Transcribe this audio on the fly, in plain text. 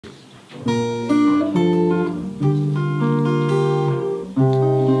Long,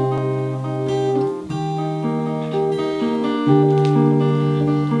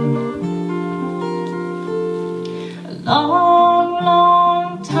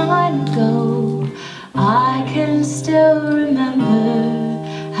 long time ago, I can still remember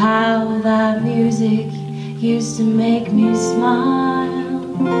how that music used to make me smile.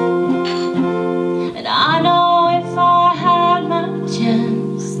 And I know if I had my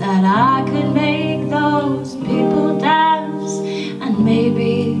chance that I could make those people dance, and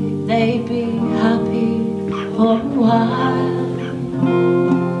maybe they'd be happy for a while.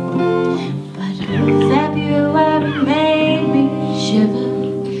 February made me shiver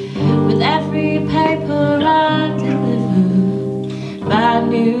with every paper I delivered. Bad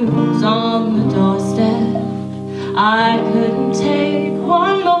news on the doorstep, I couldn't take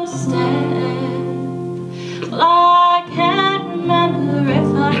one more step. Well, I can't remember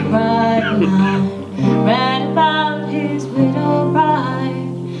if I cried when I read about his widow bride.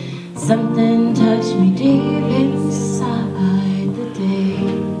 Something touched me deep inside the day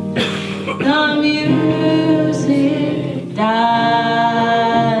the music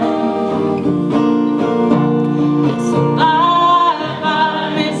died. It's a bye-bye,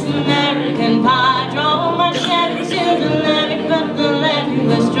 Miss American Pie. Drove my Chevy to the levee, but the levee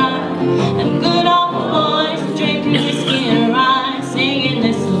was dry. And good old boys were drinking whiskey and rye, singing,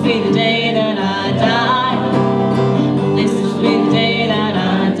 "This will be the day that I die. This will be the day that I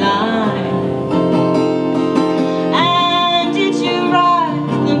die." And did you write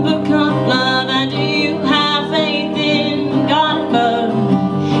the book of love? And do you have faith in God above?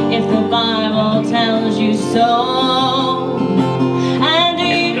 If the Bible tells you so, and do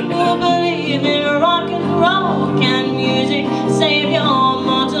you believe in rock and roll? Can music save your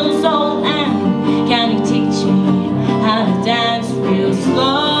mortal soul? And can you teach me how to dance real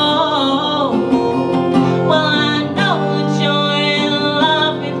slow? Well, I know that you're in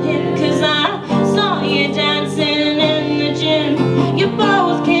love with him, 'cause I saw you dancing in the gym. You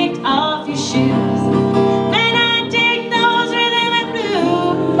both kicked off your shoes. Man, I dig those rhythm and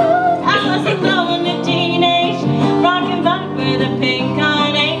blues. I was alone in Degeneration, rocking back with a pink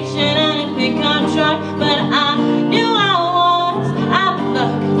carnation and a pickup truck. But I knew I was out of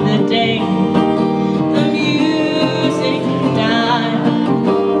luck the day the music died.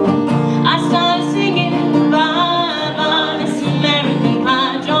 I started singing bye-bye, Miss American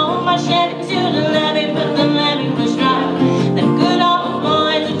Pie. Drove my Chevy to the levee, but the levee was dry. Them good old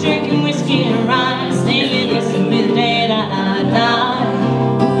boys are drinking whiskey and rye, singing, "This will be the day that I die.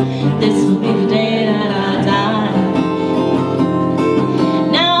 This will be the day that I die."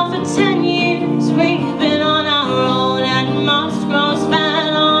 Now for 10 years we've been on our own, and moss grows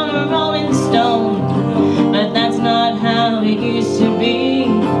fat on a rolling stone. But that's not how it used to be.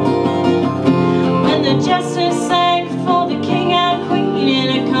 When the jester sang for the king and queen in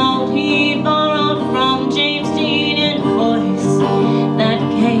a cold he borrowed from James Dean, in a voice that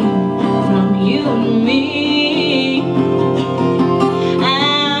came from you and me.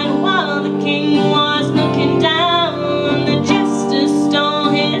 And while the king was looking down, the jester stole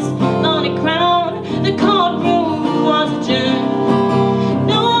his thorny crown. The courtroom was adjourned,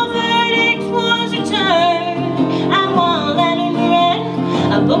 no verdict was returned, and while Lennon read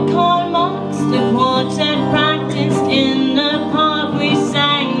a book on monks, the quartet practiced in the park. We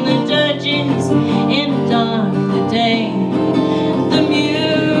sang the dirges in the dark the day the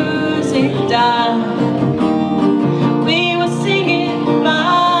music died. We were singing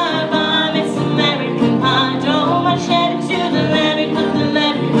bye-bye, Miss American Pie. Drove my Chevy to the levee, but the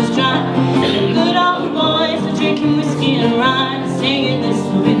levee was dry. The good old boys are drinking whiskey and rye, singing, "This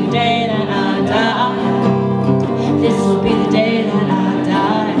will be the day that I die. This will be the day that I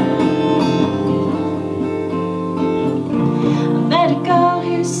die." I met a girl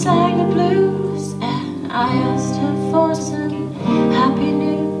who sang the blues, and I asked her for some happy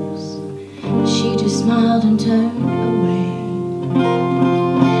news. She just smiled and turned away.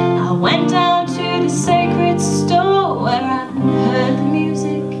 I went down to the sacred store where I heard the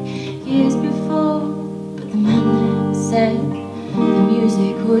music years before, but the man there said the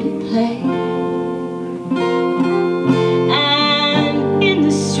music wouldn't play. And in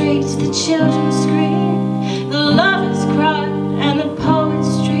the streets the children screamed, the lovers cried, and the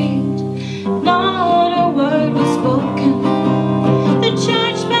poets dreamed. Not a word was spoken. The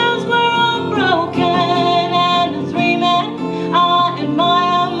church bells were all broken, and the three men I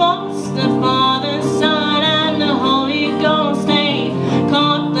admire most, the Father, Son, and the Holy Ghost, they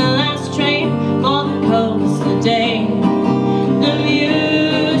caught the last train for the coast the day the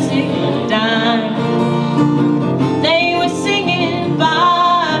music died. They were singing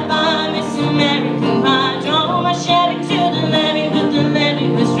bye-bye,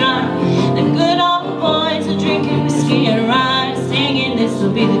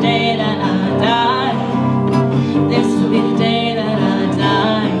 will be the day